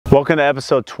Welcome to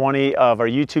episode 20 of our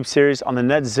YouTube series on the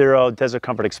Net Zero Desert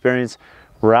Comfort Experience.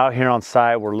 We're out here on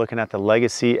site. We're looking at the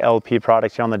Legacy LP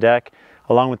product here on the deck,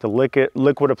 along with the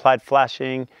liquid applied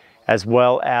flashing, as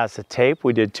well as the tape.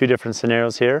 We did two different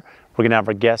scenarios here. We're gonna have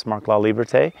our guest, Mark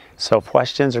LaLiberte. So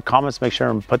questions or comments, make sure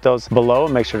and put those below,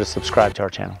 and make sure to subscribe to our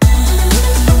channel.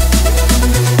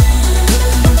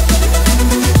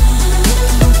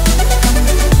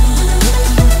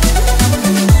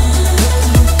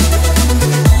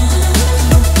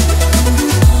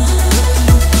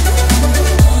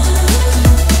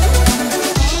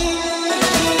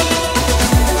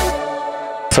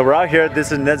 So we're out here.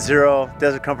 This is Net Zero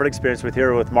Desert Comfort Experience. We're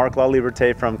here with Mark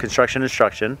LaLiberte from Construction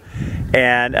Instruction.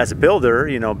 And as a builder,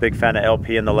 you know, big fan of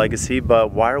LP and the Legacy,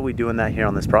 but why are we doing that here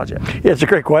on this project? Yeah, it's a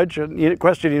great question. You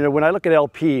know, when I look at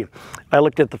LP, I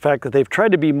looked at the fact that they've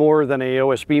tried to be more than a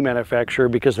OSB manufacturer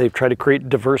because they've tried to create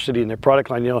diversity in their product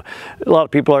line. You know, a lot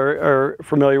of people are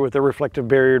familiar with their reflective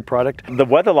barriered product. The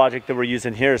weather logic that we're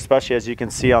using here, especially as you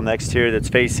can see on the exterior that's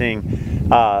facing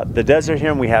the desert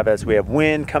here, and we have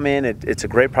wind come in, it's a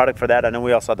great product for that. I know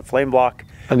we also have the flame block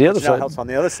on the other side. Helps on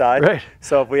the other side. Right.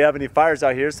 So if we have any fires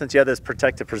out here, since you have this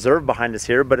protective preserve behind us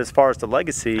here, but as far as the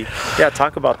Legacy, yeah,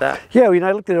 talk about that. Yeah, I mean,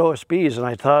 I looked at OSBs and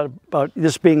I thought about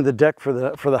this being the deck for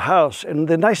the house. And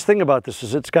the nice thing about this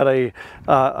is it's got a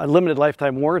limited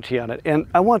lifetime warranty on it. And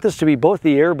I want this to be both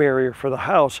the air barrier for the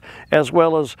house as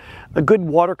well as a good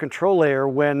water control layer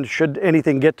when should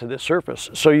anything get to this surface.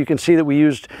 So you can see that we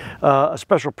used a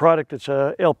special product. It's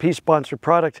a LP sponsored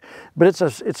product, but it's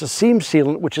a seam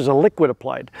sealant, which is a liquid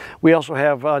applied. We also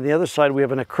have on the other side, we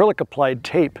have an acrylic applied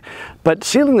tape. But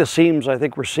sealing the seams, I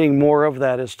think we're seeing more of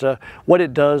that as to what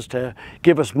it does to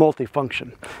give us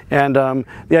multifunction. And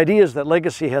the idea is that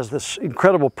Legacy has this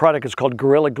incredible product. It's called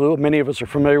Gorilla Glue. Many of us are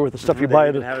familiar with the stuff you buy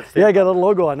at yeah, I got a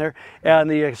logo on there. And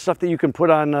the stuff that you can put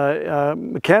on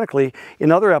mechanically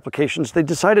in other applications. They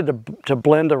decided to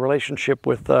blend a relationship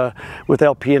with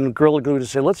LP and Gorilla Glue to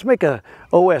say, let's make a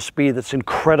OSB that's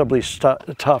incredibly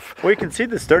tough. Well, you can see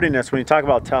the sturdiness when you talk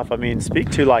about tough. I mean, speak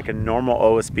to like a normal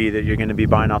OSB that you're going to be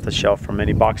buying off the shelf from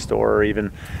any box store or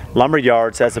even lumber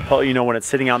yards, as opposed, you know, when it's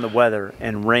sitting out in the weather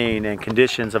and rain and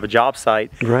conditions of a job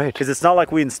site. Right. Because it's not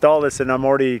like we install this and I'm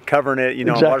already covering it, you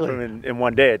know, exactly. in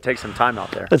one day. It takes some time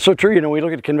out there. That's so true. You know, we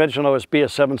look at conventional OSB at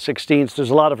 7/16. There's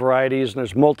a lot of varieties and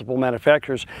there's multiple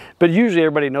manufacturers, but usually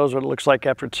everybody knows what it looks like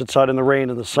after it sits out in the rain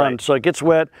and the sun. Right. So it gets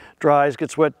wet, dries,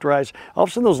 gets wet, dries. All of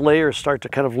a sudden those layers start to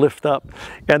kind of lift up.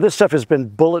 And this stuff has been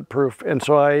bulletproof, and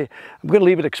so I'm going to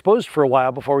leave it exposed for a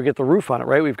while before we get the roof on it,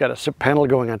 right? We've got a SIP panel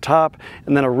going on top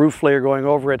and then a roof layer going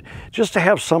over it, just to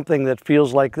have something that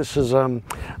feels like this is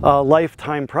a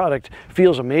lifetime product.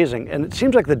 Feels amazing. And it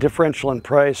seems like the differential in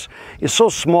price is so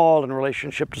small in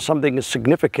relationship to something as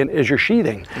significant as your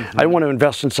sheathing. Mm-hmm. I want to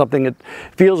invest in something that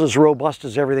feels as robust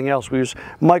as everything else. We use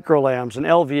microlams and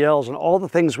LVLs and all the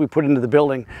things we put into the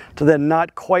building to then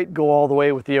not quite go all the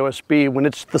way with the OSB when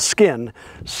it's the skin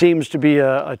seems to be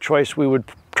a choice we would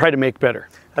try to make better.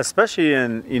 Especially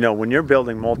in, you know, when you're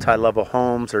building multi-level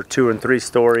homes or 2- and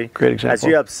 3-story. Great example. As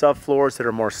you have subfloors that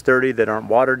are more sturdy, that aren't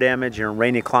water damaged, you're in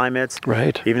rainy climates.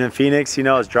 Right. Even in Phoenix, you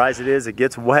know, as dry as it is, it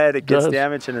gets wet, it gets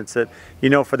damaged, and it's you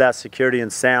know, for that security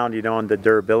and sound, you know, and the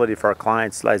durability for our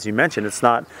clients, as you mentioned, it's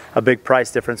not a big price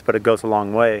difference, but it goes a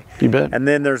long way. You bet. And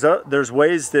then there's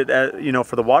ways that, you know,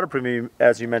 for the waterproofing,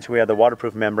 as you mentioned, we have the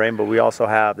waterproof membrane, but we also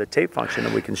have the tape function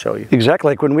that we can show you.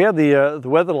 Exactly. Like when we have the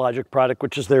Weather Logic product,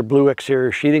 which is their blue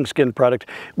exterior sheathing skin product,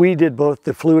 we did both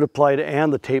the fluid applied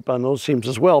and the tape on those seams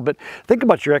as well. But think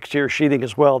about your exterior sheathing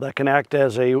as well. That can act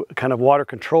as a kind of water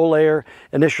control layer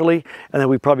initially, and then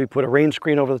we probably put a rain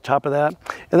screen over the top of that.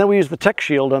 And then we use the Tech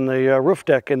Shield on the roof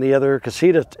deck and the other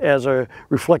casita as a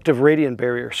reflective radiant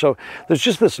barrier. So there's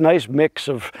just this nice mix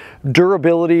of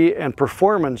durability and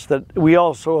performance that we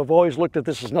also have always looked at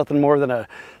this as nothing more than a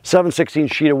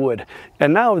 7/16 sheet of wood.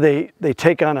 And now they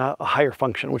take on a higher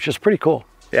function, which is pretty cool.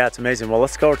 Yeah, it's amazing. Well,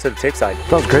 let's go over to the tape side.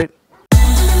 Sounds great.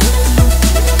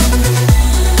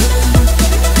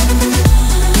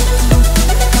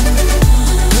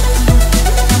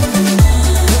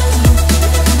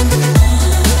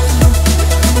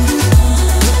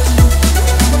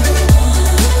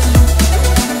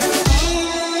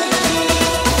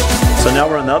 So now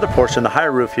we're on the other portion, the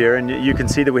higher roof here, and you can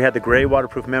see that we had the gray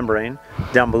waterproof membrane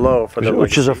down below for the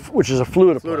which is a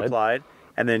fluid applied.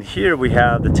 And then here we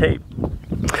have the tape.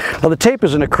 Now the tape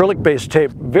is an acrylic-based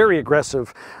tape, very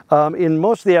aggressive. In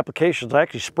most of the applications, I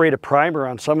actually sprayed a primer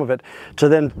on some of it to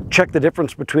then check the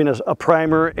difference between a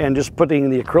primer and just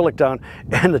putting the acrylic down,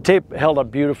 and the tape held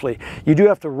up beautifully. You do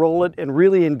have to roll it and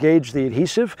really engage the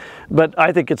adhesive, but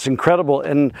I think it's incredible.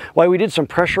 And why we did some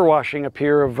pressure washing up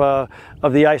here of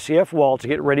the ICF wall to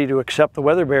get ready to accept the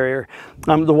weather barrier.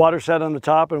 The water sat on the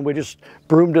top and we just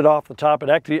broomed it off the top. It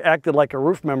actually acted like a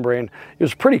roof membrane. It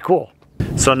was pretty cool.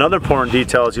 So another important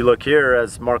detail, as you look here,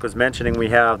 as Mark was mentioning, we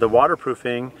have the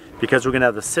waterproofing because we're going to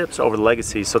have the SIPs over the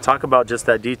legacy. So talk about just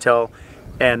that detail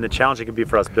and the challenge it can be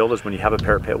for us builders when you have a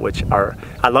parapet, which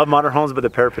I love modern homes, but the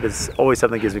parapet is always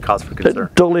something that gives me cause for concern.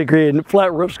 Totally agree. And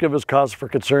flat roofs give us cause for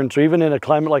concern. So even in a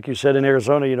climate like you said in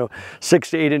Arizona, you know, 6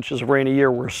 to 8 inches of rain a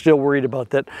year, we're still worried about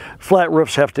that. Flat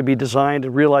roofs have to be designed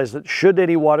and realize that should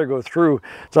any water go through,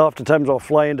 so oftentimes I'll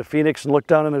fly into Phoenix and look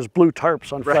down and there's blue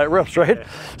tarps on flat roofs, right? Yeah.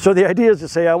 So the idea is to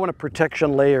say, I want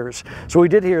protection layers. So what we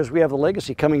did here is we have the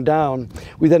legacy coming down.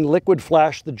 We then liquid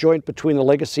flashed the joint between the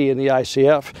legacy and the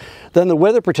ICF. Then the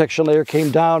weather protection layer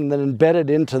came down and then embedded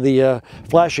into the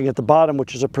flashing at the bottom,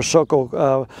 which is a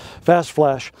Prosoco fast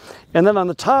flash. And then on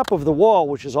the top of the wall,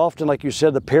 which is often, like you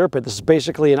said, the parapet, this is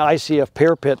basically an ICF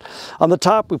parapet. On the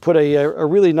top, we put a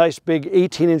really nice big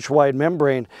 18-inch wide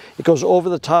membrane. It goes over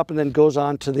the top and then goes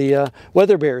on to the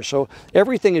weather barrier. So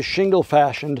everything is shingle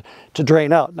fashioned to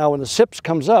drain out. Now when the SIPs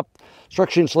comes up,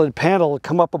 structurally insulated panel will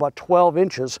come up about 12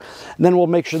 inches. And then we'll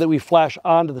make sure that we flash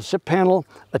onto the SIP panel.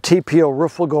 A TPO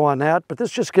roof will go on that, but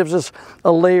this just gives us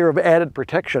a layer of added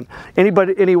protection.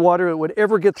 Any water that would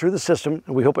ever get through the system,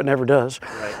 and we hope it never does,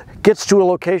 right, gets to a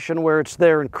location where it's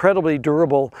there incredibly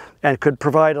durable and could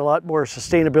provide a lot more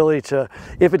sustainability to,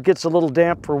 if it gets a little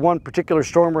damp for one particular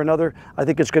storm or another, I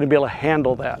think it's going to be able to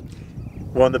handle that.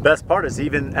 Well, and the best part is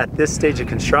even at this stage of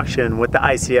construction with the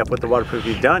ICF, with the waterproof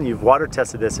you've done, you've water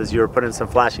tested this as you were putting some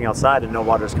flashing outside and no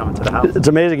water is coming to the house. It's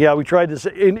amazing. Yeah, we tried this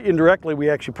indirectly. We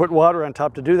actually put water on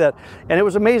top to do that. And it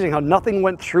was amazing how nothing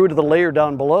went through to the layer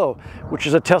down below, which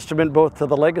is a testament both to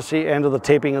the legacy and to the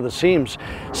taping of the seams.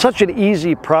 Such an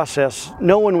easy process.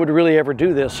 No one would really ever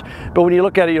do this. But when you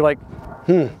look at it, you're like,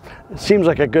 it seems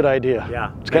like a good idea.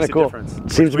 Yeah, it's kind of cool.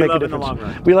 It seems to make a difference. In the long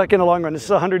run. We like in the long run. This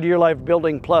is a 100-year life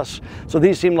building plus. So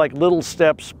these seem like little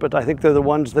steps, but I think they're the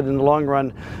ones that in the long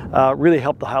run really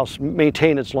help the house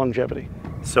maintain its longevity.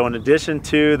 So in addition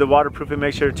to the waterproofing,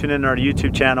 make sure to tune in our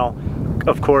YouTube channel.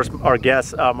 Of course, our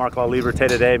guest, Mark LaLiberte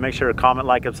today. Make sure to comment,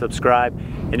 like, and subscribe.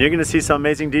 And you're going to see some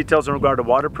amazing details in regard to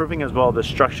waterproofing as well as the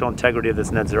structural integrity of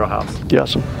this net zero house.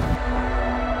 Yes.